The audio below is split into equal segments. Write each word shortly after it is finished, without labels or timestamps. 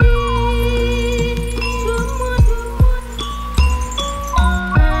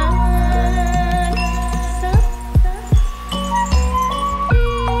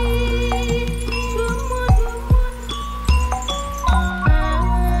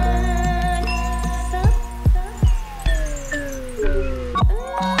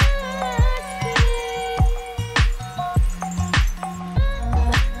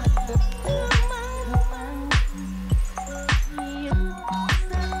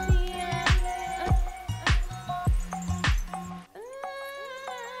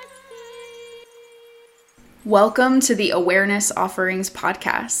Welcome to the Awareness Offerings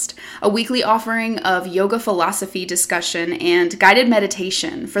podcast, a weekly offering of yoga philosophy discussion and guided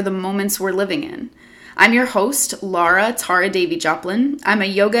meditation for the moments we're living in. I'm your host, Laura Tara Davy Joplin. I'm a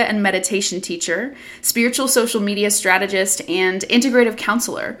yoga and meditation teacher, spiritual social media strategist, and integrative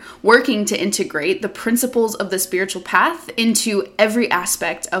counselor, working to integrate the principles of the spiritual path into every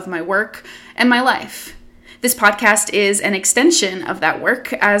aspect of my work and my life. This podcast is an extension of that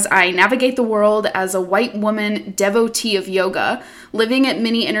work as I navigate the world as a white woman devotee of yoga, living at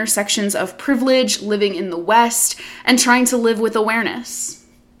many intersections of privilege, living in the West, and trying to live with awareness.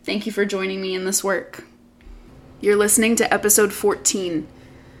 Thank you for joining me in this work. You're listening to episode 14,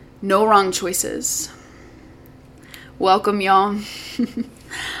 No Wrong Choices. Welcome, y'all.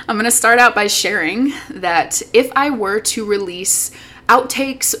 I'm going to start out by sharing that if I were to release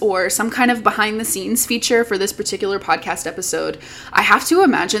outtakes or some kind of behind the scenes feature for this particular podcast episode, I have to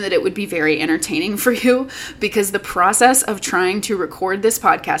imagine that it would be very entertaining for you because the process of trying to record this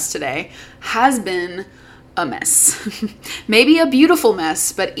podcast today has been a mess. Maybe a beautiful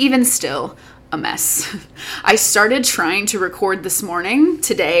mess, but even still a mess. I started trying to record this morning,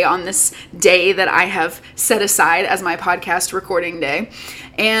 today, on this day that I have set aside as my podcast recording day,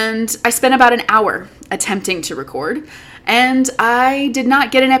 and I spent about an hour attempting to record. And I did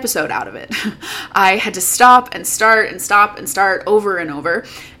not get an episode out of it. I had to stop and start and stop and start over and over.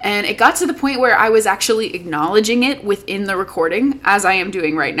 And it got to the point where I was actually acknowledging it within the recording, as I am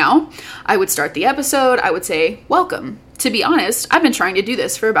doing right now. I would start the episode. I would say, welcome. To be honest, I've been trying to do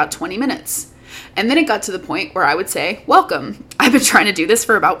this for about 20 minutes. And then it got to the point where I would say, welcome. I've been trying to do this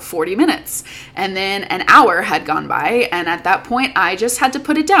for about 40 minutes. And then an hour had gone by. And at that point, I just had to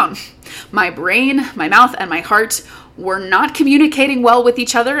put it down. My brain, my mouth, and my heart were not communicating well with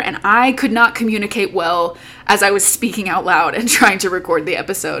each other, and I could not communicate well as I was speaking out loud and trying to record the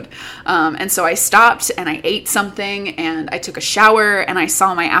episode. And so I stopped and I ate something and I took a shower and I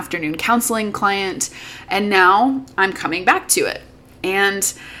saw my afternoon counseling client, and now I'm coming back to it.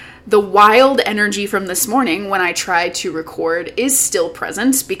 And the wild energy from this morning when I tried to record is still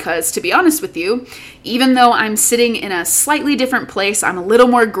present because, to be honest with you, even though I'm sitting in a slightly different place, I'm a little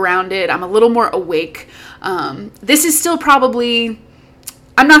more grounded, I'm a little more awake. This is still probably,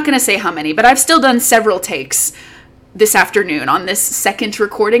 I'm not going to say how many, but I've still done several takes this afternoon on this second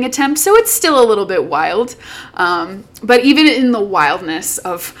recording attempt, so it's still a little bit wild. But even in the wildness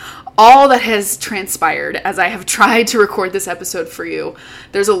of all that has transpired as I have tried to record this episode for you,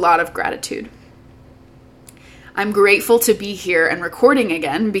 there's a lot of gratitude. I'm grateful to be here and recording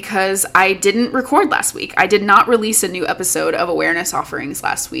again because I didn't record last week. I did not release a new episode of Awareness Offerings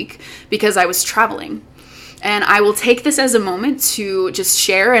last week because I was traveling. And I will take this as a moment to just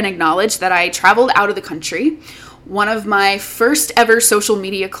share and acknowledge that I traveled out of the country. One of my first ever social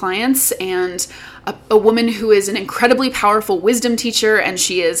media clients, and a woman who is an incredibly powerful wisdom teacher, and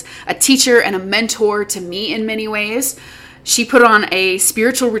she is a teacher and a mentor to me in many ways. She put on a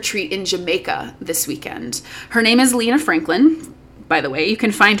spiritual retreat in Jamaica this weekend. Her name is Lena Franklin. By the way, you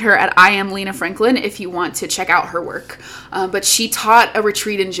can find her at I Am Lena Franklin if you want to check out her work. But she taught a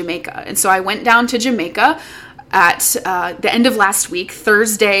retreat in Jamaica. And so I went down to Jamaica at the end of last week,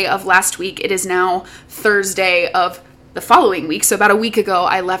 Thursday of last week. It is now Thursday of the following week. So about a week ago,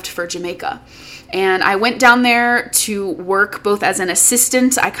 I left for Jamaica. And I went down there to work both as an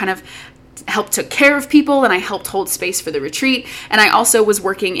assistant. I kind of helped took care of people and I helped hold space for the retreat. And I also was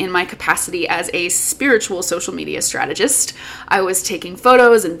working in my capacity as a spiritual social media strategist. I was taking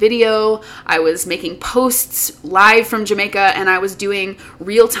photos and video. I was making posts live from Jamaica, and I was doing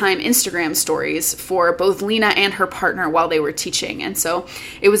real-time Instagram stories for both Lena and her partner while they were teaching. And so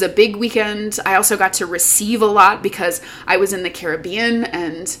it was a big weekend. I also got to receive a lot because I was in the Caribbean,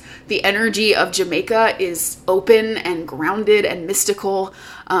 and the energy of Jamaica is open and grounded and mystical.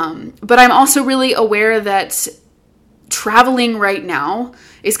 But I'm also really aware that traveling right now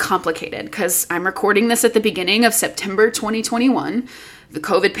is complicated because I'm recording this at the beginning of September 2021. The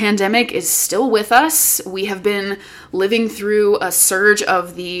COVID pandemic is still with us. We have been living through a surge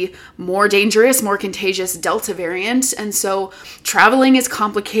of the more dangerous, more contagious Delta variant. And so traveling is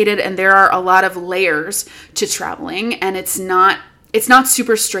complicated, and there are a lot of layers to traveling, and it's not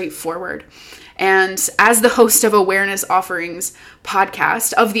super straightforward. And as the host of Awareness Offerings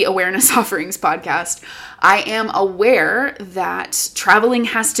podcast, I am aware that traveling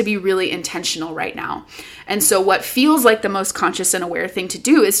has to be really intentional right now. And so what feels like the most conscious and aware thing to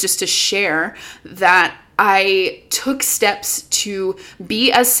do is just to share that I took steps to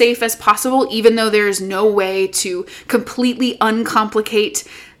be as safe as possible, even though there is no way to completely uncomplicate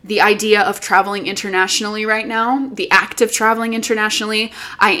the idea of traveling internationally right now, the act of traveling internationally.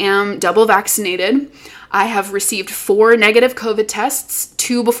 I am double vaccinated. I have received 4 negative COVID tests,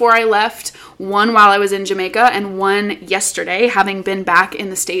 2 before I left, 1 while I was in Jamaica, and 1 yesterday, having been back in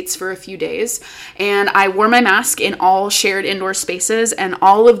the States for a few days. And I wore my mask in all shared indoor spaces, and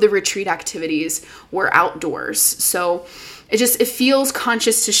all of the retreat activities were outdoors. So it feels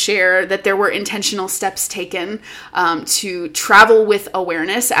conscious to share that there were intentional steps taken to travel with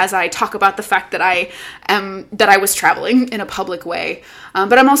awareness as I talk about the fact that I was traveling in a public way.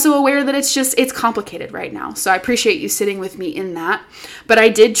 But I'm also aware that it's complicated right now. So I appreciate you sitting with me in that. But I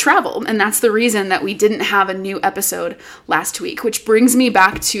did travel, and that's the reason that we didn't have a new episode last week, which brings me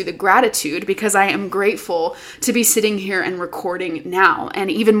back to the gratitude, because I am grateful to be sitting here and recording now, and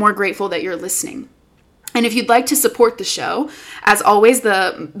even more grateful that you're listening. And if you'd like to support the show, as always,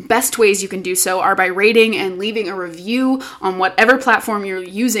 the best ways you can do so are by rating and leaving a review on whatever platform you're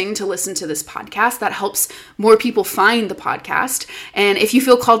using to listen to this podcast. That helps more people find the podcast. And if you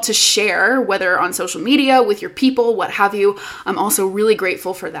feel called to share, whether on social media, with your people, what have you, I'm also really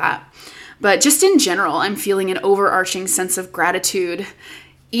grateful for that. But just in general, I'm feeling an overarching sense of gratitude,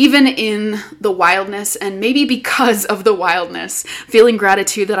 even in the wildness, and maybe because of the wildness, feeling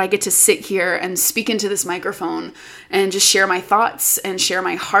gratitude that I get to sit here and speak into this microphone and just share my thoughts and share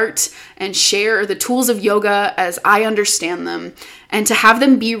my heart and share the tools of yoga as I understand them, and to have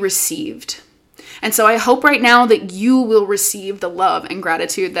them be received. And so I hope right now that you will receive the love and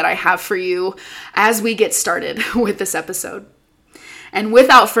gratitude that I have for you as we get started with this episode. And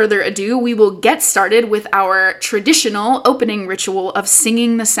without further ado, we will get started with our traditional opening ritual of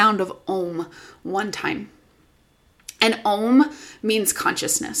singing the sound of Om one time. And Om means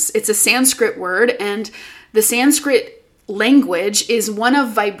consciousness. It's a Sanskrit word, and the Sanskrit language is one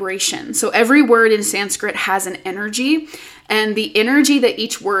of vibration. So every word in Sanskrit has an energy, and the energy that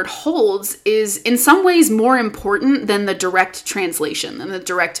each word holds is in some ways more important than the direct translation, than the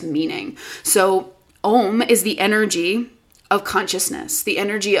direct meaning. So Om is the energy of consciousness, the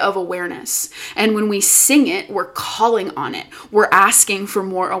energy of awareness. And when we sing it, we're calling on it. We're asking for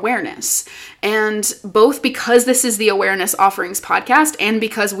more awareness. And both because this is the Awareness Offerings podcast, and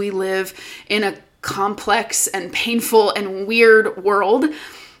because we live in a complex and painful and weird world,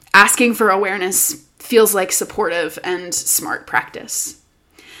 asking for awareness feels like supportive and smart practice.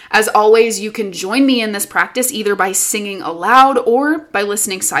 As always, you can join me in this practice either by singing aloud or by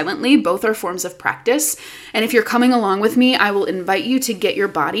listening silently. Both are forms of practice. And if you're coming along with me, I will invite you to get your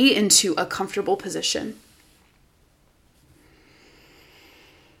body into a comfortable position.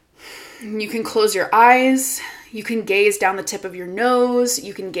 You can close your eyes. You can gaze down the tip of your nose.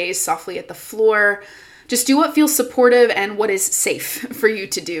 You can gaze softly at the floor. Just do what feels supportive and what is safe for you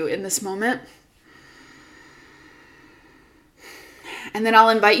to do in this moment. And then I'll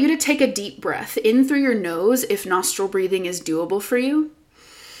invite you to take a deep breath in through your nose if nostril breathing is doable for you.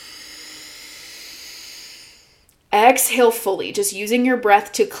 Exhale fully, just using your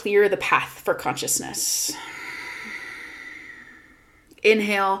breath to clear the path for consciousness.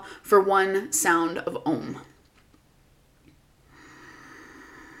 Inhale for one sound of Om.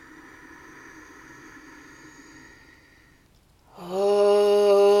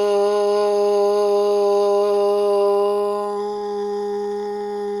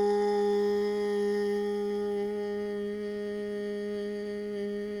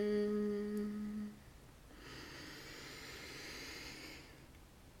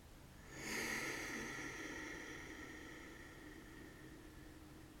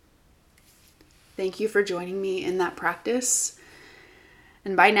 Thank you for joining me in that practice.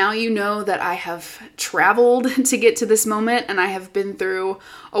 And by now you know that I have traveled to get to this moment, and I have been through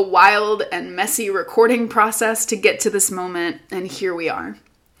a wild and messy recording process to get to this moment, and here we are.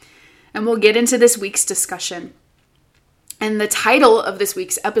 And we'll get into this week's discussion. And the title of this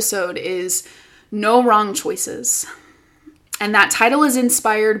week's episode is No Wrong Choices. And that title is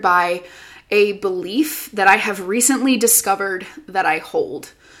inspired by a belief that I have recently discovered that I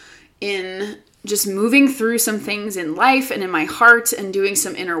hold in just moving through some things in life and in my heart and doing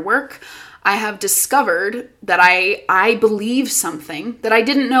some inner work. I have discovered that I believe something that I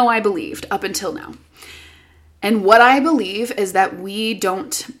didn't know I believed up until now. And what I believe is that we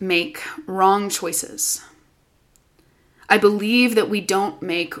don't make wrong choices. I believe that we don't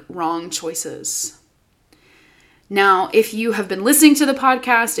make wrong choices. Now, if you have been listening to the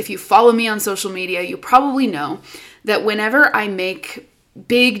podcast, if you follow me on social media, you probably know that whenever I make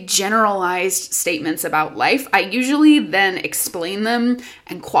big generalized statements about life, I usually then explain them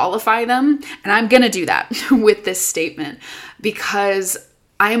and qualify them. And I'm going to do that with this statement because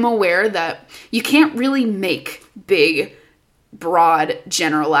I'm aware that you can't really make big broad,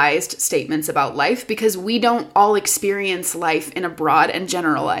 generalized statements about life because we don't all experience life in a broad and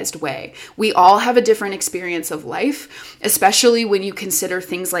generalized way. We all have a different experience of life, especially when you consider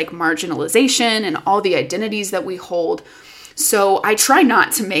things like marginalization and all the identities that we hold. So I try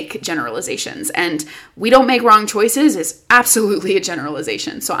not to make generalizations, and we don't make wrong choices is absolutely a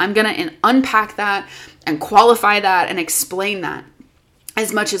generalization. So I'm going to unpack that and qualify that and explain that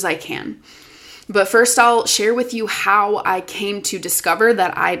as much as I can. But first, I'll share with you how I came to discover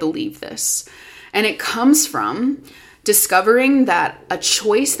that I believe this. And it comes from discovering that a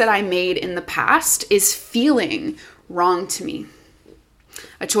choice that I made in the past is feeling wrong to me.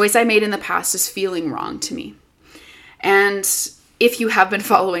 A choice I made in the past is feeling wrong to me. And if you have been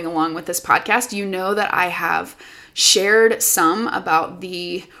following along with this podcast, you know that I have shared some about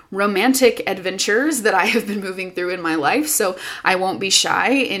the romantic adventures that I have been moving through in my life. So I won't be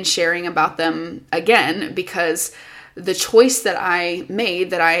shy in sharing about them again, because the choice that I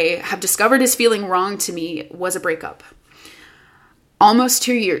made that I have discovered is feeling wrong to me was a breakup. Almost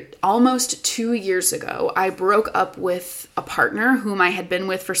 2 years ago, I broke up with a partner whom I had been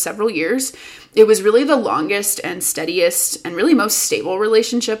with for several years. It was really the longest and steadiest and really most stable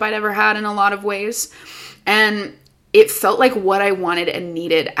relationship I'd ever had in a lot of ways. And it felt like what I wanted and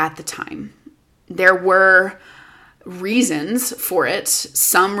needed at the time. There were reasons for it,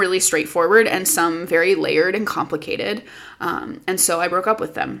 some really straightforward and some very layered and complicated. And so I broke up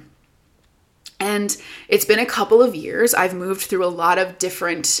with them. And it's been a couple of years. I've moved through a lot of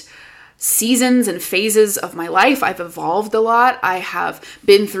different seasons and phases of my life. I've evolved a lot. I have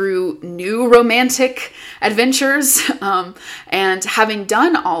been through new romantic adventures. And having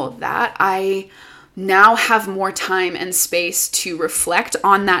done all of that, I now have more time and space to reflect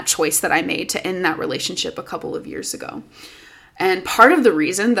on that choice that I made to end that relationship a couple of years ago. And part of the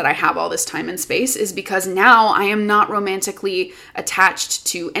reason that I have all this time and space is because now I am not romantically attached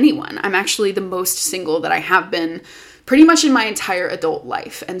to anyone. I'm actually the most single that I have been pretty much in my entire adult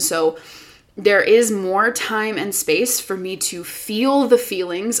life. And so there is more time and space for me to feel the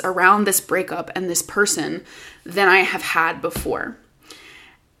feelings around this breakup and this person than I have had before.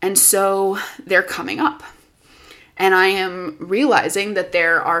 And so they're coming up. And I am realizing that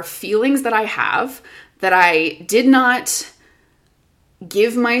there are feelings that I have that I did not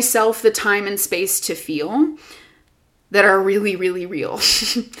give myself the time and space to feel that are really, really real.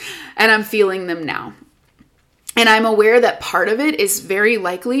 And I'm feeling them now. And I'm aware that part of it is very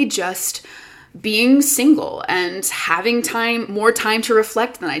likely just being single and having more time to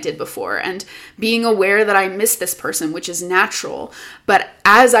reflect than I did before, and being aware that I miss this person, which is natural. But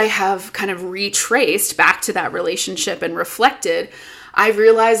as I have kind of retraced back to that relationship and reflected, I've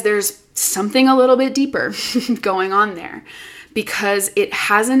realized there's something a little bit deeper going on there, because it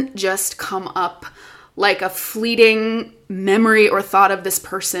hasn't just come up like a fleeting memory or thought of this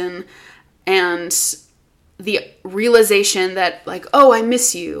person and the realization that like, oh, I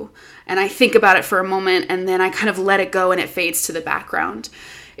miss you. And I think about it for a moment and then I kind of let it go and it fades to the background.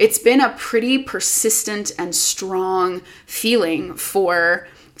 It's been a pretty persistent and strong feeling for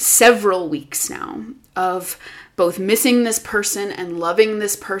several weeks now of both missing this person and loving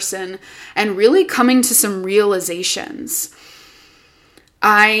this person and really coming to some realizations.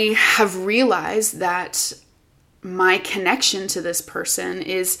 I have realized that my connection to this person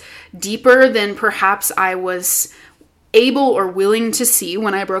is deeper than perhaps I was able or willing to see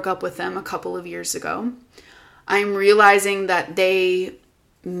when I broke up with them a couple of years ago. I'm realizing that they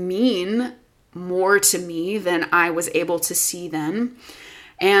mean more to me than I was able to see then.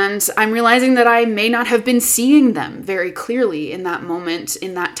 And I'm realizing that I may not have been seeing them very clearly in that moment,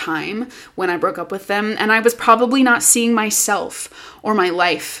 in that time when I broke up with them. And I was probably not seeing myself or my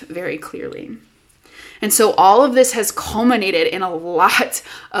life very clearly. And so all of this has culminated in a lot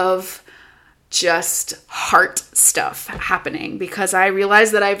of just heart stuff happening, because I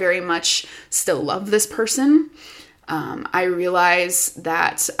realize that I very much still love this person. I realize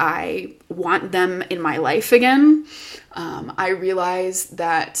that I want them in my life again. I realize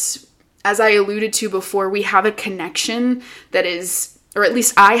that, as I alluded to before, we have a connection that is, or at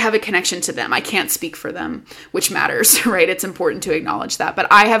least I have a connection to them. I can't speak for them, which matters, right? It's important to acknowledge that. But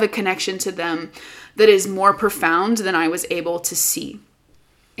I have a connection to them that is more profound than I was able to see.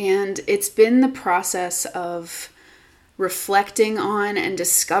 And it's been the process of reflecting on and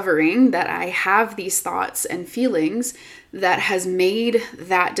discovering that I have these thoughts and feelings that has made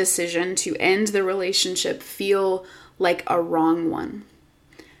that decision to end the relationship feel like a wrong one.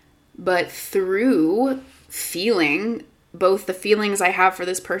 But through feeling both the feelings I have for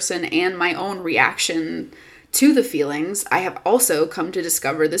this person and my own reaction to the feelings, I have also come to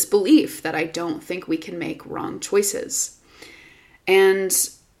discover this belief that I don't think we can make wrong choices. And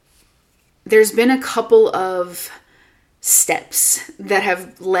there's been a couple of steps that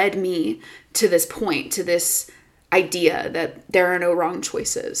have led me to this point, to this idea that there are no wrong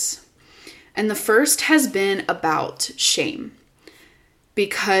choices. And the first has been about shame.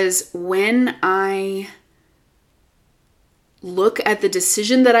 Because when I look at the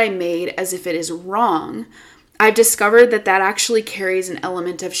decision that I made as if it is wrong, I've discovered that that actually carries an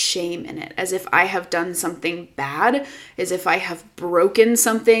element of shame in it, as if I have done something bad, as if I have broken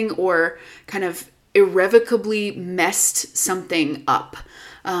something or kind of irrevocably messed something up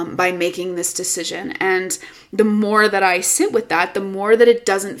by making this decision. And the more that I sit with that, the more that it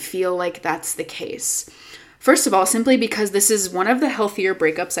doesn't feel like that's the case. First of all, simply because this is one of the healthier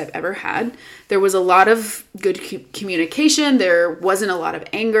breakups I've ever had. There was a lot of good communication. There wasn't a lot of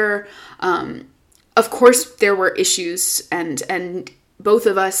anger. Of course, there were issues, and both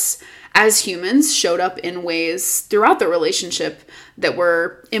of us as humans showed up in ways throughout the relationship that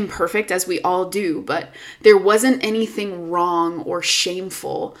were imperfect, as we all do, but there wasn't anything wrong or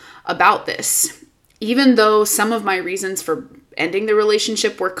shameful about this. Even though some of my reasons for ending the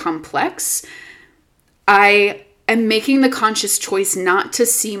relationship were complex, I am making the conscious choice not to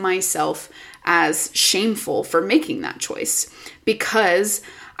see myself as shameful for making that choice, because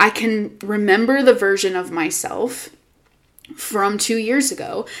I can remember the version of myself from 2 years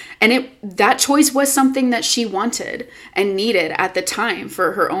ago, and that choice was something that she wanted and needed at the time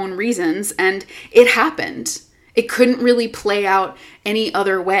for her own reasons, and it happened. It couldn't really play out any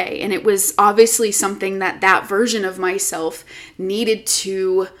other way, and it was obviously something that version of myself needed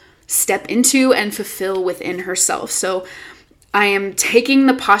to step into and fulfill within herself. So I am taking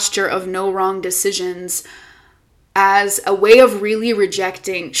the posture of no wrong decisions as a way of really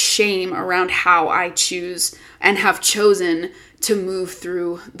rejecting shame around how I choose and have chosen to move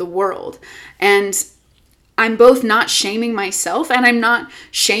through the world. And I'm both not shaming myself and I'm not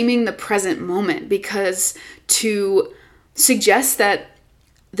shaming the present moment, because to suggest that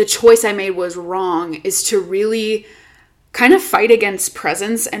the choice I made was wrong is to really kind of fight against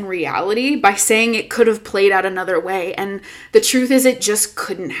presence and reality by saying it could have played out another way. And the truth is, it just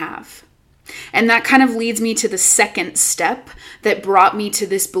couldn't have. And that kind of leads me to the second step that brought me to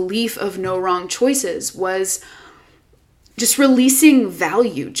this belief of no wrong choices, was just releasing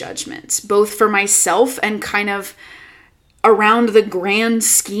value judgments, both for myself and kind of around the grand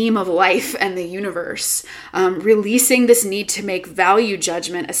scheme of life and the universe. Releasing this need to make value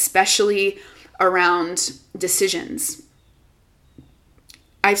judgment, especially around decisions.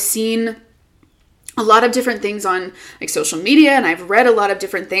 I've seen a lot of different things on like social media, and I've read a lot of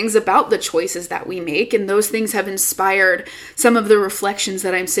different things about the choices that we make, and those things have inspired some of the reflections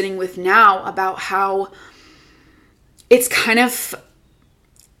that I'm sitting with now about how it's kind of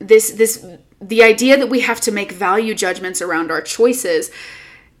the idea that we have to make value judgments around our choices.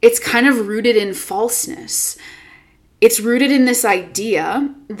 It's kind of rooted in falseness. It's rooted in this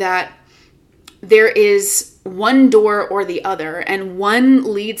idea that there is one door or the other, and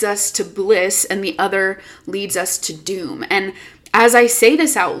one leads us to bliss and the other leads us to doom. And as I say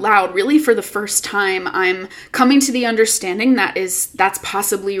this out loud, really for the first time, I'm coming to the understanding that's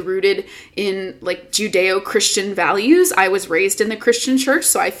possibly rooted in like Judeo-Christian values. I was raised in the Christian church,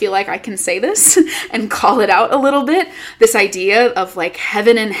 so I feel like I can say this and call it out a little bit. This idea of like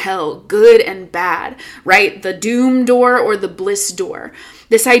heaven and hell, good and bad, right? The doom door or the bliss door.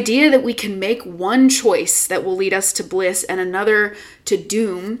 This idea that we can make one choice that will lead us to bliss and another to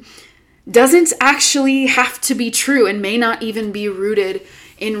doom doesn't actually have to be true and may not even be rooted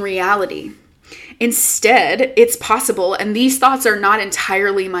in reality. Instead, it's possible, and these thoughts are not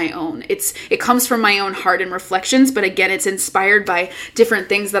entirely my own. It comes from my own heart and reflections, but again, it's inspired by different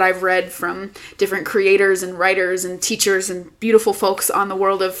things that I've read from different creators and writers and teachers and beautiful folks on the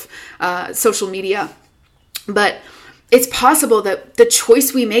world of social media. But it's possible that the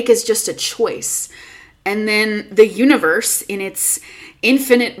choice we make is just a choice. And then the universe, in its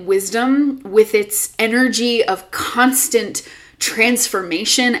infinite wisdom, with its energy of constant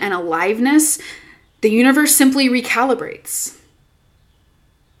transformation and aliveness, the universe simply recalibrates.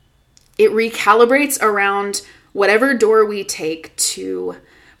 It recalibrates around whatever door we take to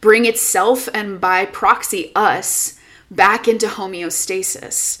bring itself, and by proxy us, back into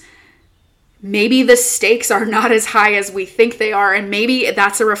homeostasis. Maybe the stakes are not as high as we think they are, and maybe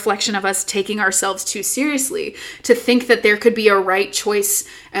that's a reflection of us taking ourselves too seriously to think that there could be a right choice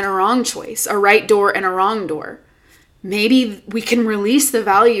and a wrong choice, a right door and a wrong door. Maybe we can release the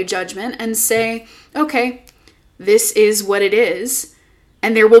value judgment and say, okay, this is what it is,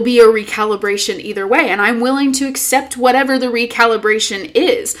 and there will be a recalibration either way, and I'm willing to accept whatever the recalibration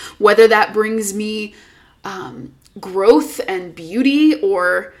is, whether that brings me growth and beauty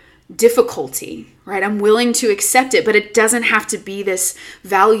or difficulty, right? I'm willing to accept it, but it doesn't have to be this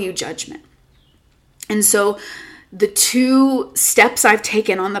value judgment. And so the two steps I've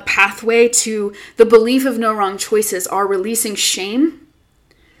taken on the pathway to the belief of no wrong choices are releasing shame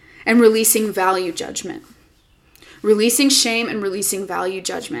and releasing value judgment. Releasing shame and releasing value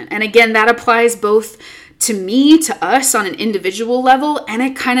judgment. And again, that applies both to me, to us on an individual level, and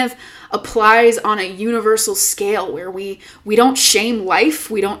it kind of applies on a universal scale where we don't shame life,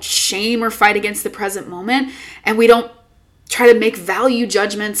 we don't shame or fight against the present moment, and we don't try to make value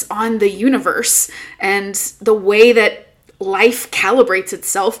judgments on the universe and the way that life calibrates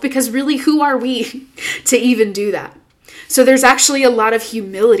itself, because really, who are we to even do that? So there's actually a lot of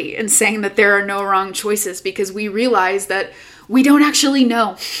humility in saying that there are no wrong choices, because we realize that we don't actually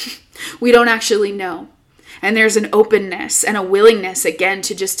know. We don't actually know. And there's an openness and a willingness, again,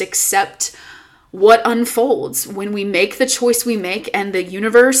 to just accept what unfolds when we make the choice we make, and the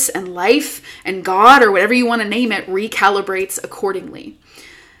universe and life and God, or whatever you want to name it, recalibrates accordingly.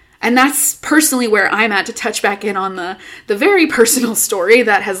 And that's personally where I'm at, to touch back in on the very personal story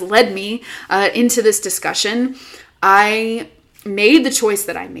that has led me into this discussion. I made the choice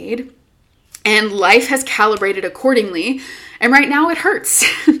that I made, and life has calibrated accordingly. And right now it hurts.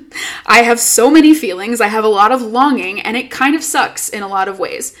 I have so many feelings. I have a lot of longing, and it kind of sucks in a lot of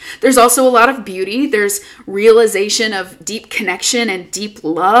ways. There's also a lot of beauty. There's realization of deep connection and deep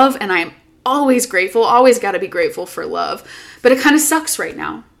love. And I'm always grateful, always got to be grateful for love. But it kind of sucks right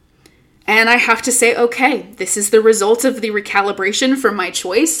now. And I have to say, okay, this is the result of the recalibration from my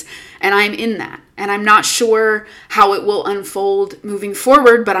choice, and I'm in that. And I'm not sure how it will unfold moving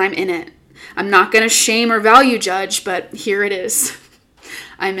forward, but I'm in it. I'm not going to shame or value judge, but here it is.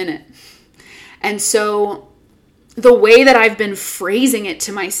 I'm in it. And so the way that I've been phrasing it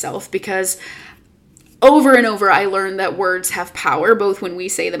to myself, because over and over I learned that words have power, both when we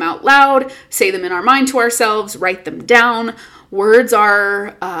say them out loud, say them in our mind to ourselves, write them down. Words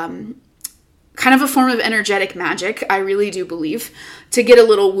are kind of a form of energetic magic, I really do believe, to get a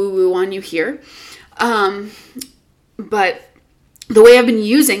little woo-woo on you here. But the way I've been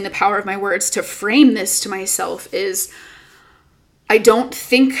using the power of my words to frame this to myself is, I don't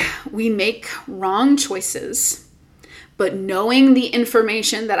think we make wrong choices, but knowing the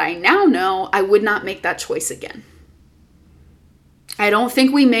information that I now know, I would not make that choice again. I don't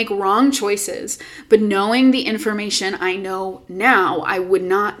think we make wrong choices, but knowing the information I know now, I would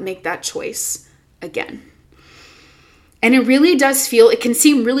not make that choice again. And it really does feel, it can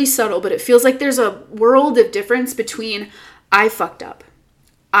seem really subtle, but it feels like there's a world of difference between I fucked up,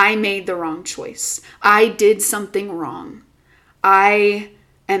 I made the wrong choice, I did something wrong, I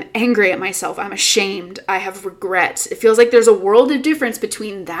am angry at myself, I'm ashamed, I have regret. It feels like there's a world of difference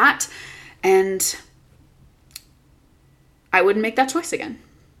between that and I wouldn't make that choice again.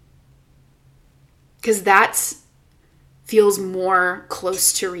 Because that feels more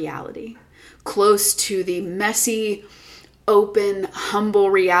close to reality, close to the messy, open, humble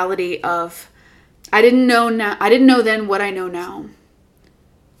reality of, I didn't know then what I know now.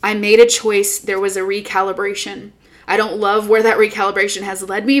 I made a choice. There was a recalibration. I don't love where that recalibration has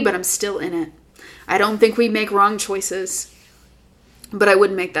led me, but I'm still in it. I don't think we make wrong choices, but I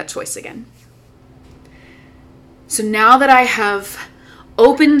wouldn't make that choice again. So now that I have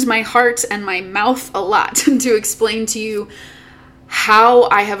opened my heart and my mouth a lot to explain to you how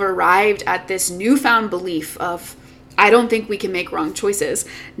I have arrived at this newfound belief of, I don't think we can make wrong choices.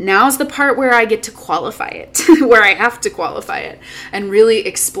 Now's the part where I get to qualify it, where I have to qualify it and really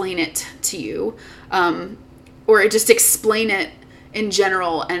explain it to you, or just explain it in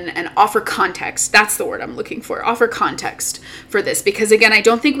general and offer context. That's the word I'm looking for. Offer context for this, because again, I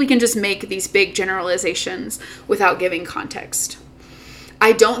don't think we can just make these big generalizations without giving context.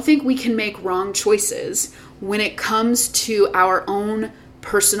 I don't think we can make wrong choices when it comes to our own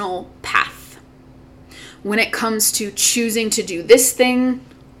personal path. When it comes to choosing to do this thing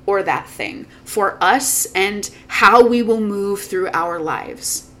or that thing for us and how we will move through our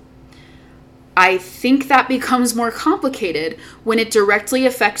lives. I think that becomes more complicated when it directly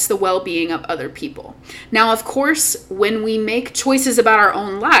affects the well-being of other people. Now, of course, when we make choices about our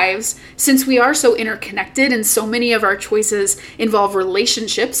own lives, since we are so interconnected and so many of our choices involve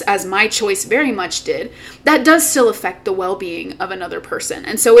relationships, as my choice very much did, that does still affect the well-being of another person.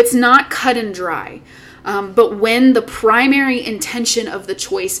 And so it's not cut and dry. But when the primary intention of the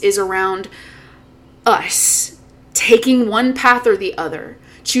choice is around us taking one path or the other,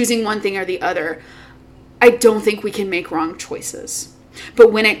 choosing one thing or the other, I don't think we can make wrong choices.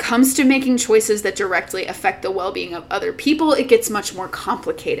 But when it comes to making choices that directly affect the well-being of other people, it gets much more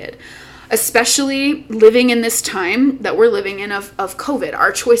complicated. especially living in this time that we're living in of COVID.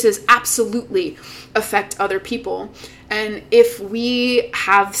 Our choices absolutely affect other people. And if we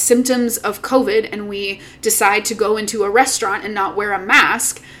have symptoms of COVID and we decide to go into a restaurant and not wear a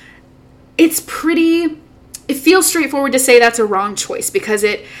mask, it feels straightforward to say that's a wrong choice because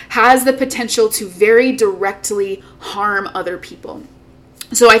it has the potential to very directly harm other people.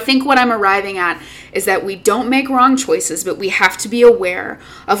 So I think what I'm arriving at is that we don't make wrong choices, but we have to be aware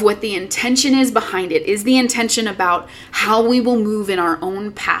of what the intention is behind it. Is the intention about how we will move in our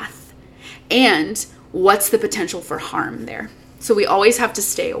own path? And what's the potential for harm there? So we always have to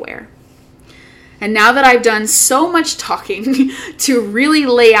stay aware. And now that I've done so much talking to really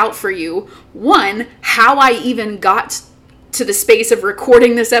lay out for you, one, how I even got to the space of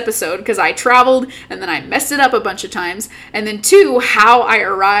recording this episode, because I traveled and then I messed it up a bunch of times, and then two, how I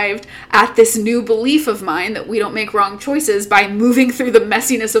arrived at this new belief of mine that we don't make wrong choices by moving through the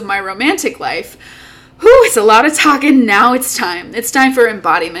messiness of my romantic life. Whew, it's a lot of talking. Now it's time. It's time for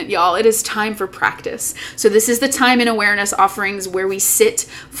embodiment, y'all. It is time for practice. So this is the time in Awareness Offerings where we sit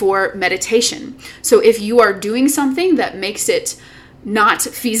for meditation. So if you are doing something that makes it not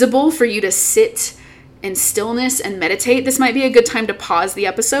feasible for you to sit in stillness and meditate, this might be a good time to pause the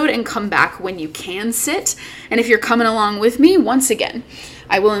episode and come back when you can sit. And if you're coming along with me, once again,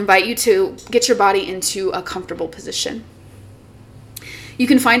 I will invite you to get your body into a comfortable position. You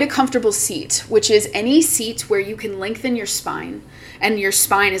can find a comfortable seat, which is any seat where you can lengthen your spine and your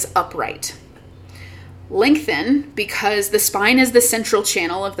spine is upright. Lengthen because the spine is the central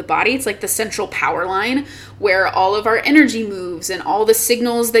channel of the body. It's like the central power line where all of our energy moves and all the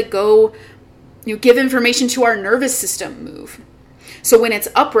signals that go, give information to our nervous system move. So when it's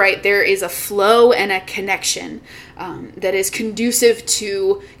upright, there is a flow and a connection that is conducive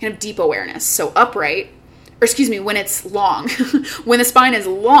to kind of deep awareness. So when it's long, when the spine is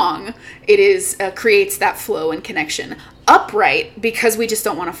long, it is creates that flow and connection. Upright, because we just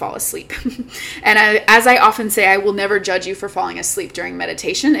don't want to fall asleep. And as I often say, I will never judge you for falling asleep during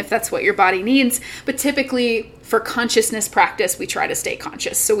meditation if that's what your body needs. But typically for consciousness practice, we try to stay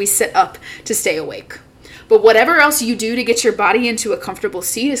conscious. So we sit up to stay awake. But whatever else you do to get your body into a comfortable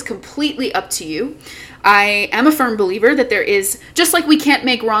seat is completely up to you. I am a firm believer that there is, just like we can't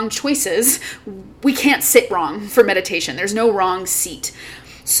make wrong choices, we can't sit wrong for meditation. There's no wrong seat.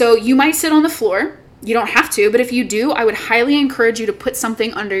 So you might sit on the floor. You don't have to, but if you do, I would highly encourage you to put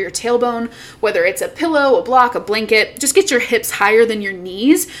something under your tailbone, whether it's a pillow, a block, a blanket. Just get your hips higher than your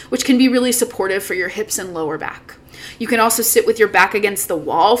knees, which can be really supportive for your hips and lower back. You can also sit with your back against the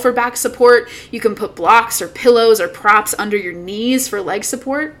wall for back support. You can put blocks or pillows or props under your knees for leg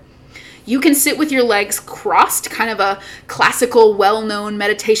support. You can sit with your legs crossed, kind of a classical, well-known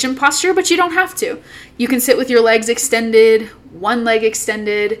meditation posture, but you don't have to. You can sit with your legs extended, one leg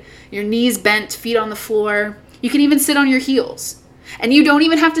extended, your knees bent, feet on the floor. You can even sit on your heels. And you don't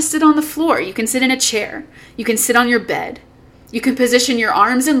even have to sit on the floor. You can sit in a chair. You can sit on your bed. You can position your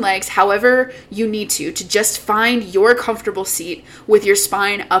arms and legs however you need to just find your comfortable seat with your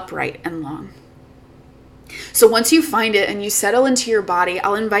spine upright and long. So once you find it and you settle into your body,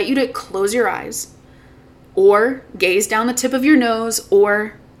 I'll invite you to close your eyes or gaze down the tip of your nose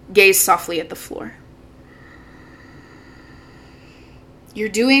or gaze softly at the floor. You're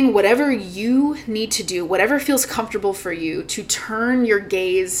doing whatever you need to do, whatever feels comfortable for you to turn your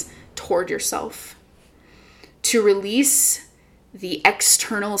gaze toward yourself, to release the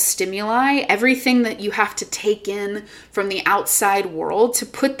external stimuli, everything that you have to take in from the outside world, to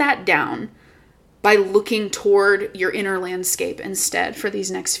put that down by looking toward your inner landscape instead for these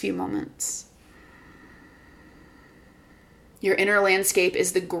next few moments. Your inner landscape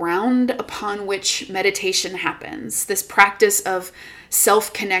is the ground upon which meditation happens. This practice of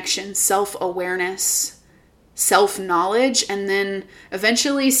self-connection, self-awareness, self-knowledge, and then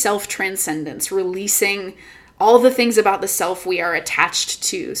eventually self-transcendence, releasing all the things about the self we are attached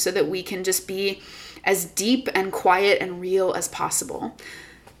to so that we can just be as deep and quiet and real as possible.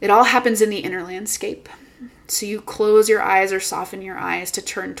 It all happens in the inner landscape. So you close your eyes or soften your eyes to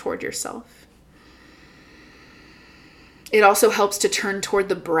turn toward yourself. It also helps to turn toward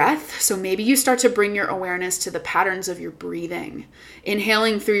the breath. So maybe you start to bring your awareness to the patterns of your breathing.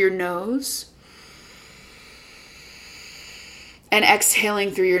 Inhaling through your nose and exhaling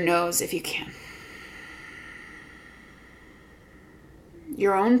through your nose if you can.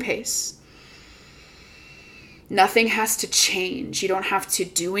 Your own pace. Nothing has to change. You don't have to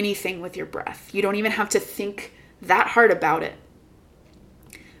do anything with your breath. You don't even have to think that hard about it.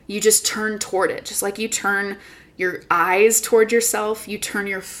 You just turn toward it. Just like you turn your eyes toward yourself, you turn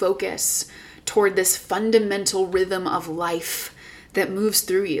your focus toward this fundamental rhythm of life that moves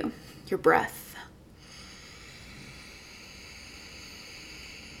through you. your breath.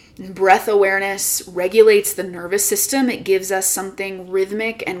 Breath awareness regulates the nervous system. It gives us something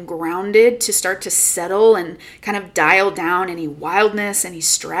rhythmic and grounded to start to settle and kind of dial down any wildness, any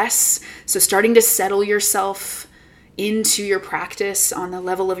stress. So starting to settle yourself into your practice on the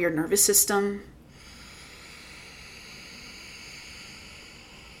level of your nervous system.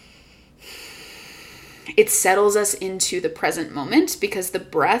 It settles us into the present moment because the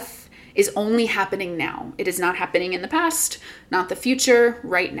breath is only happening now. It is not happening in the past, not the future,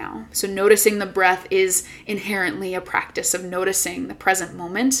 right now. So noticing the breath is inherently a practice of noticing the present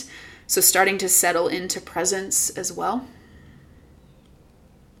moment. So starting to settle into presence as well.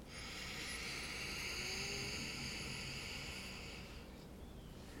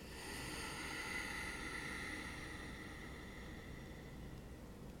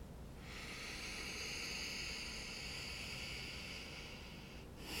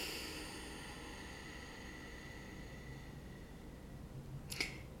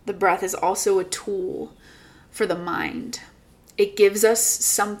 The breath is also a tool for the mind. It gives us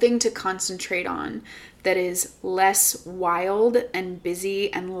something to concentrate on that is less wild and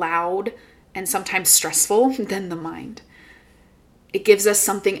busy and loud and sometimes stressful than the mind. It gives us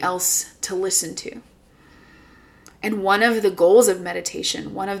something else to listen to. And one of the goals of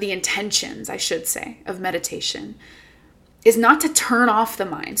meditation, one of the intentions, I should say, of meditation is not to turn off the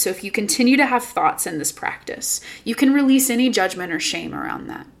mind. So if you continue to have thoughts in this practice, you can release any judgment or shame around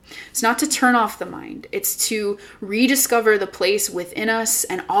that. It's not to turn off the mind. It's to rediscover the place within us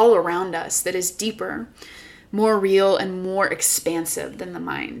and all around us that is deeper, more real, and more expansive than the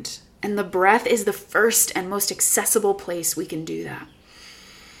mind. And the breath is the first and most accessible place we can do that.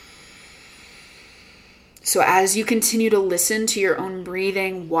 So as you continue to listen to your own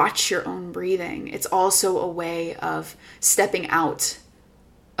breathing, watch your own breathing, it's also a way of stepping out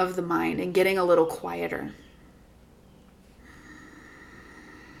of the mind and getting a little quieter.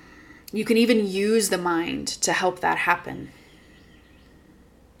 You can even use the mind to help that happen.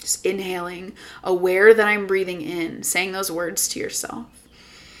 Just inhaling, aware that I'm breathing in, saying those words to yourself.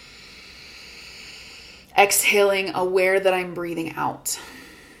 Exhaling, aware that I'm breathing out.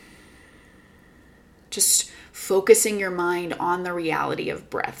 Just focusing your mind on the reality of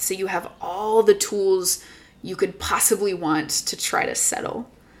breath. So you have all the tools you could possibly want to try to settle.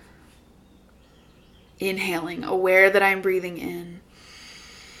 Inhaling, aware that I'm breathing in.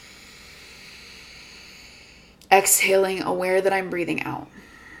 Exhaling, aware that I'm breathing out.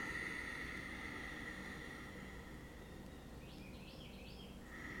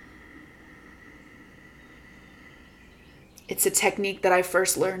 It's a technique that I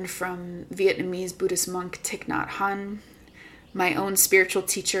first learned from Vietnamese Buddhist monk Thich Nhat Hanh. My own spiritual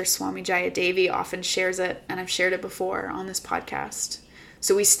teacher, Swami Jayadevi, often shares it, and I've shared it before on this podcast.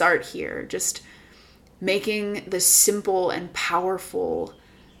 So we start here, just making the simple and powerful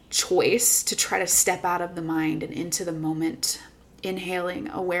choice to try to step out of the mind and into the moment. Inhaling,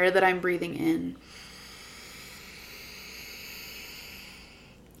 aware that I'm breathing in.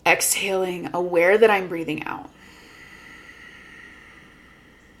 Exhaling, aware that I'm breathing out.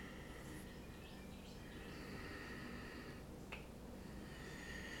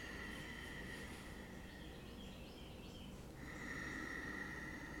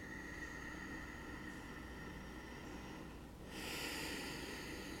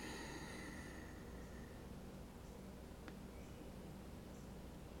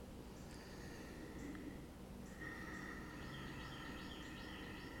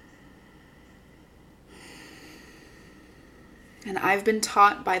 And I've been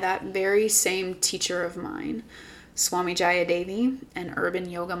taught by that very same teacher of mine, Swami Jayadevi, an urban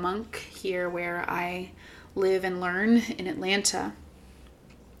yoga monk here where I live and learn in Atlanta,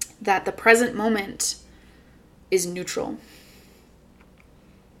 that the present moment is neutral.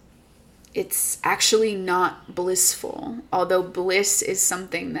 It's actually not blissful, although bliss is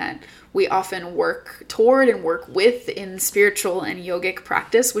something that we often work toward and work with in spiritual and yogic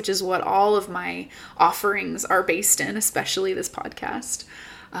practice, which is what all of my offerings are based in, especially this podcast.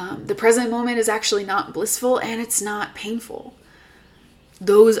 The present moment is actually not blissful and it's not painful.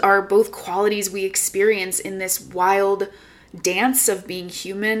 Those are both qualities we experience in this wild dance of being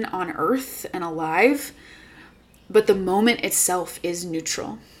human on earth and alive, but the moment itself is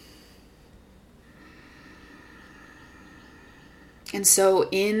neutral. And so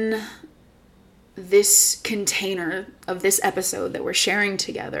in this container of this episode that we're sharing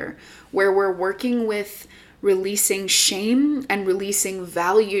together, where we're working with releasing shame and releasing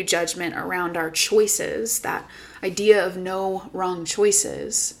value judgment around our choices, that idea of no wrong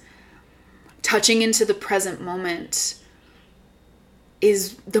choices, touching into the present moment,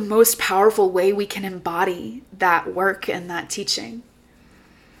 is the most powerful way we can embody that work and that teaching.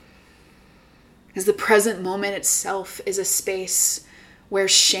 Because the present moment itself is a space where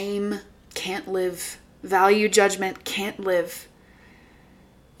shame can't live, value judgment can't live.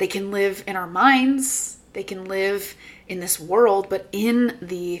 They can live in our minds, they can live in this world, but in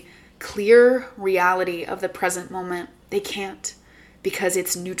the clear reality of the present moment, they can't, because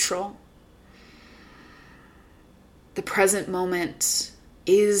it's neutral. The present moment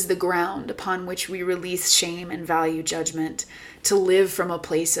is the ground upon which we release shame and value judgment to live from a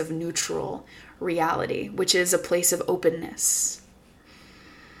place of neutral reality, which is a place of openness.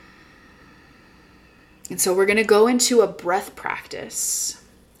 And so we're going to go into a breath practice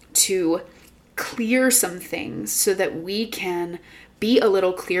to clear some things so that we can be a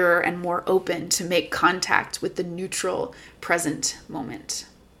little clearer and more open to make contact with the neutral present moment.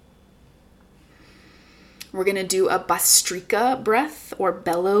 We're going to do a Bhastrika breath or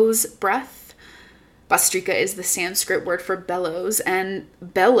bellows breath. Bhastrika is the Sanskrit word for bellows, and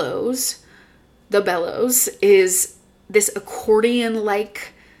bellows, the bellows, is this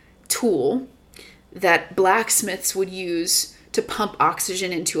accordion-like tool that blacksmiths would use to pump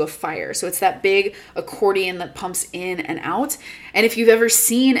oxygen into a fire. So it's that big accordion that pumps in and out. And if you've ever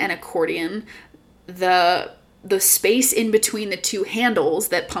seen an accordion, the space in between the two handles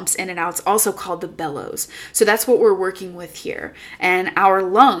that pumps in and out is also called the bellows. So that's what we're working with here. And our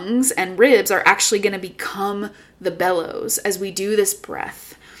lungs and ribs are actually going to become the bellows as we do this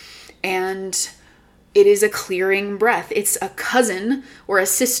breath. And it is a clearing breath. It's a cousin or a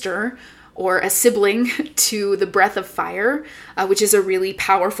sister or a sibling to the breath of fire, which is a really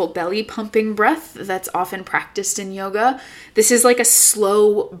powerful belly pumping breath that's often practiced in yoga. This is like a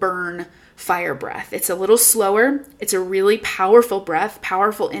slow burn fire breath. It's a little slower. It's a really powerful breath,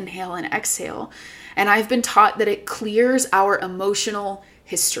 powerful inhale and exhale. And I've been taught that it clears our emotional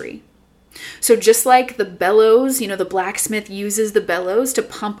history. So just like the bellows, the blacksmith uses the bellows to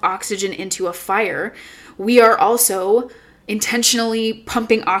pump oxygen into a fire, we are also intentionally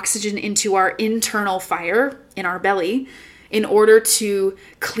pumping oxygen into our internal fire in our belly in order to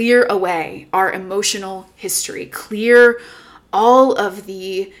clear away our emotional history, clear all of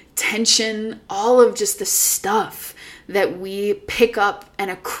the tension, all of just the stuff that we pick up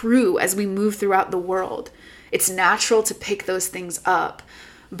and accrue as we move throughout the world. It's natural to pick those things up,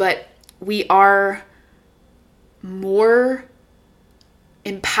 but we are more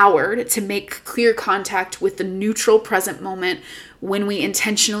empowered to make clear contact with the neutral present moment when we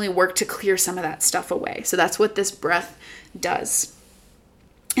intentionally work to clear some of that stuff away. So that's what this breath does.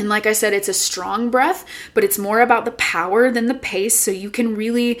 And like I said, it's a strong breath, but it's more about the power than the pace. So you can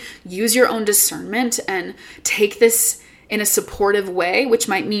really use your own discernment and take this in a supportive way, which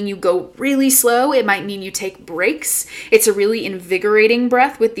might mean you go really slow. It might mean you take breaks. It's a really invigorating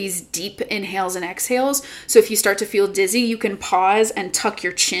breath with these deep inhales and exhales. So if you start to feel dizzy, you can pause and tuck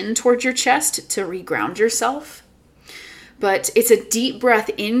your chin towards your chest to reground yourself. But it's a deep breath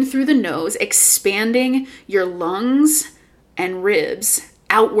in through the nose, expanding your lungs and ribs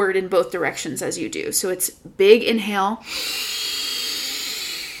outward in both directions as you do. So it's big inhale,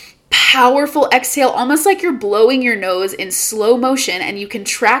 powerful exhale, almost like you're blowing your nose in slow motion, and you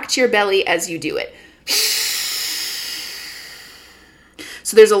contract your belly as you do it.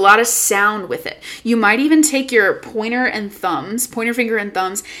 So there's a lot of sound with it. You might even take your pointer finger and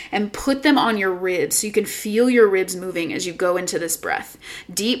thumbs, and put them on your ribs so you can feel your ribs moving as you go into this breath.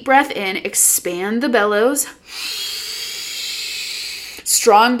 Deep breath in, expand the bellows.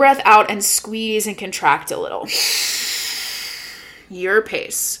 Strong breath out and squeeze and contract a little. Your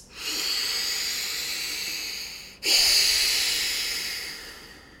pace.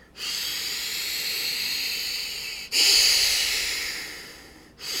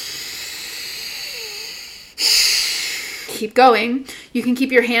 Keep going. You can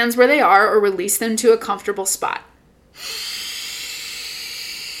keep your hands where they are or release them to a comfortable spot.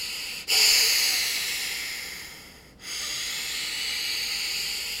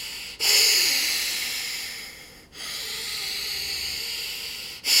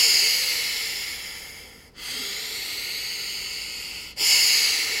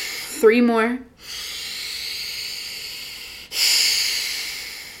 Three more.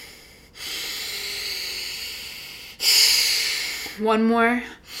 One more.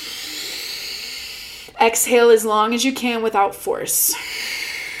 Exhale as long as you can without force.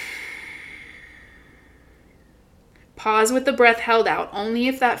 Pause with the breath held out, only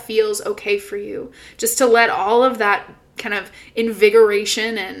if that feels okay for you. Just to let all of that kind of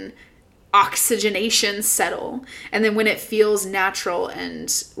invigoration and oxygenation settle. And then when it feels natural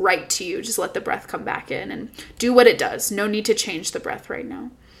and right to you, just let the breath come back in and do what it does. No need to change the breath right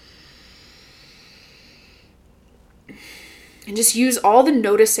now. And just use all the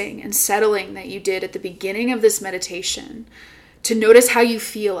noticing and settling that you did at the beginning of this meditation to notice how you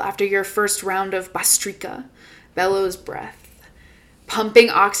feel after your first round of Bhastrika, bellows breath, pumping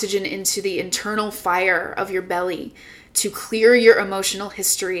oxygen into the internal fire of your belly to clear your emotional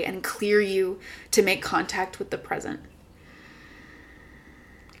history and clear you to make contact with the present.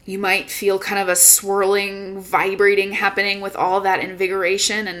 You might feel kind of a swirling, vibrating happening with all that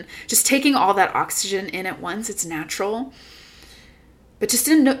invigoration and just taking all that oxygen in at once. It's natural. But just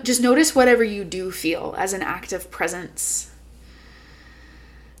notice whatever you do feel as an act of presence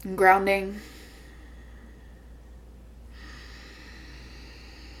and grounding.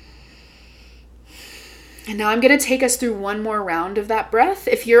 And now I'm going to take us through one more round of that breath.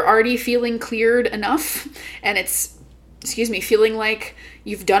 If you're already feeling cleared enough and it's, feeling like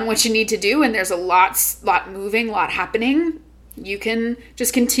you've done what you need to do and there's a lot moving, lot happening, you can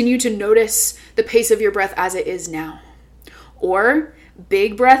just continue to notice the pace of your breath as it is now. Or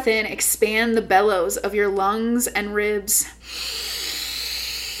big breath in, expand the bellows of your lungs and ribs.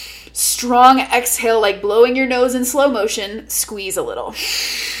 Strong exhale, like blowing your nose in slow motion, squeeze a little.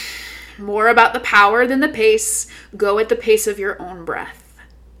 More about the power than the pace. Go at the pace of your own breath.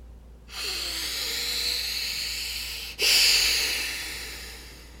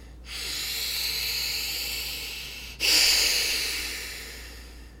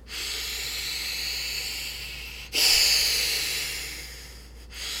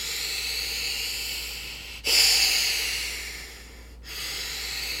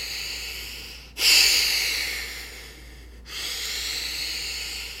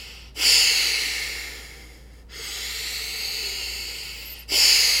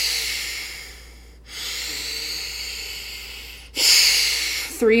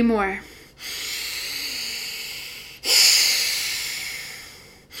 Three more.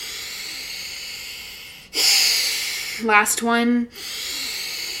 Last one.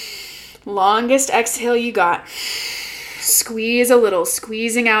 Longest exhale you got. Squeeze a little,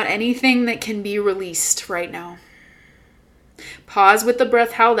 squeezing out anything that can be released right now. Pause with the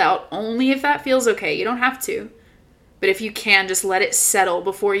breath held out, only if that feels okay. You don't have to. But if you can, just let it settle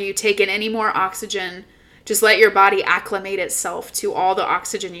before you take in any more oxygen. Just let your body acclimate itself to all the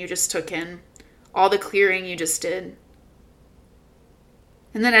oxygen you just took in, all the clearing you just did.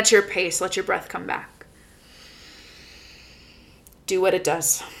 And then at your pace, let your breath come back. Do what it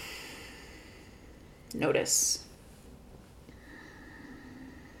does. Notice.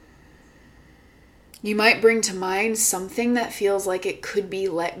 You might bring to mind something that feels like it could be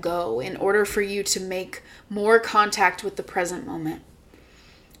let go in order for you to make more contact with the present moment.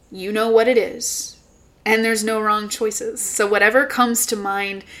 You know what it is. And there's no wrong choices. So whatever comes to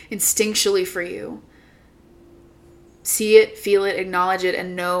mind instinctually for you, see it, feel it, acknowledge it,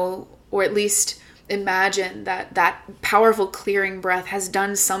 and know, or at least imagine that that powerful clearing breath has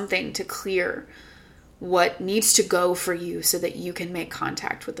done something to clear what needs to go for you so that you can make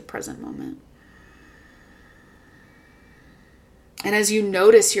contact with the present moment. And as you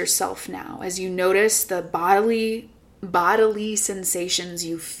notice yourself now, as you notice the bodily sensations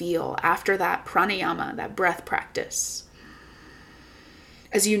you feel after that pranayama, that breath practice.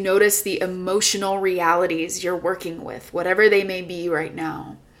 As you notice the emotional realities you're working with, whatever they may be right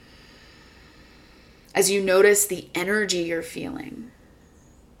now. As you notice the energy you're feeling.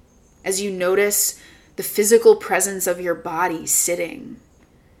 As you notice the physical presence of your body sitting.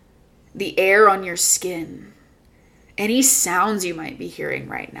 The air on your skin. Any sounds you might be hearing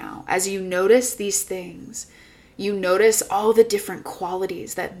right now. As you notice these things, you notice all the different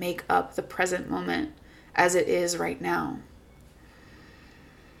qualities that make up the present moment as it is right now.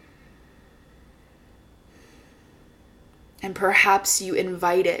 And perhaps you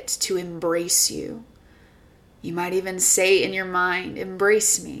invite it to embrace you. You might even say in your mind,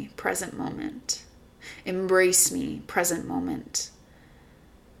 embrace me, present moment. Embrace me, present moment.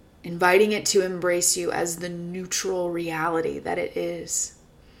 Inviting it to embrace you as the neutral reality that it is.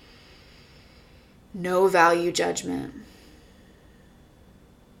 No value judgment.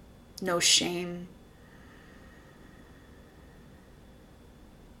 No shame.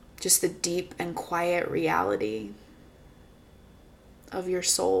 Just the deep and quiet reality of your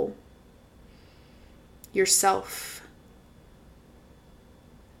soul, yourself,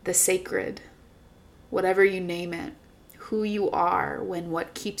 the sacred, whatever you name it, who you are when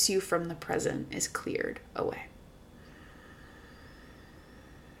what keeps you from the present is cleared away.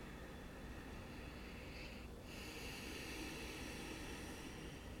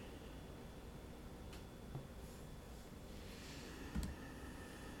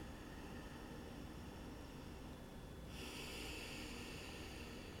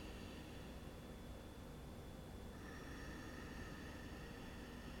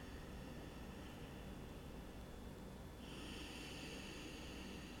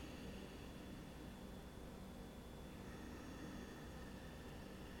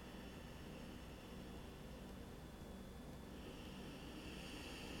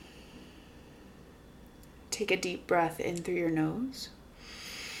 Take a deep breath in through your nose.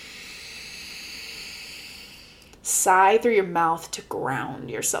 Sigh through your mouth to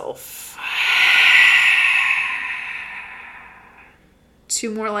ground yourself. 2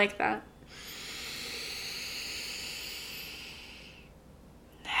 more like that.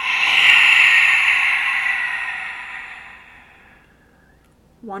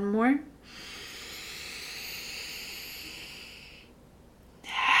 One more.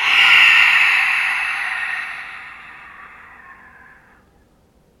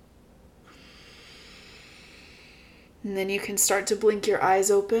 And then you can start to blink your eyes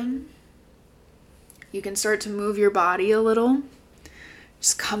open. You can start to move your body a little.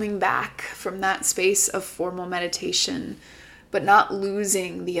 Just coming back from that space of formal meditation, but not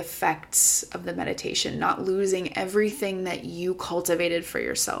losing the effects of the meditation, not losing everything that you cultivated for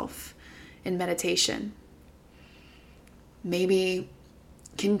yourself in meditation. Maybe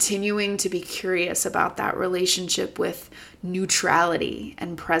continuing to be curious about that relationship with neutrality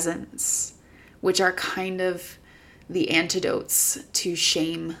and presence, which are kind of the antidotes to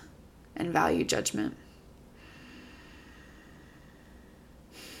shame and value judgment.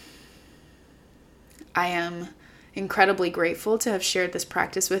 I am incredibly grateful to have shared this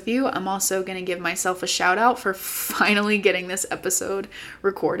practice with you. I'm also going to give myself a shout out for finally getting this episode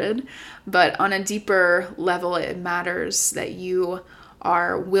recorded. But on a deeper level, it matters that you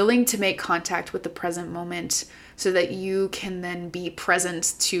are willing to make contact with the present moment so that you can then be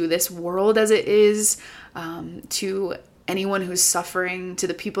present to this world as it is, to anyone who's suffering, to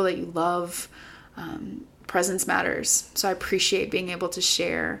the people that you love. Presence matters. So I appreciate being able to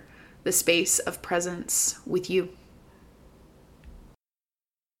share the space of presence with you.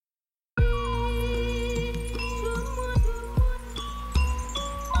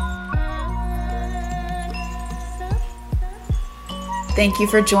 Thank you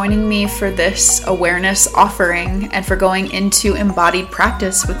for joining me for this awareness offering and for going into embodied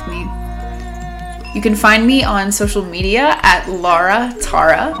practice with me. You can find me on social media at Laura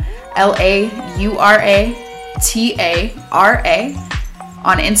Tara, LauraTara,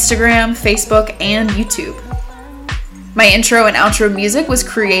 on Instagram, Facebook, and YouTube. My intro and outro music was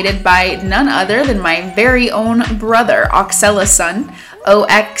created by none other than my very own brother, Oxelasun,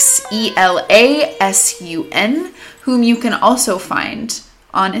 Oxelasun, whom you can also find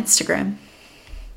on Instagram.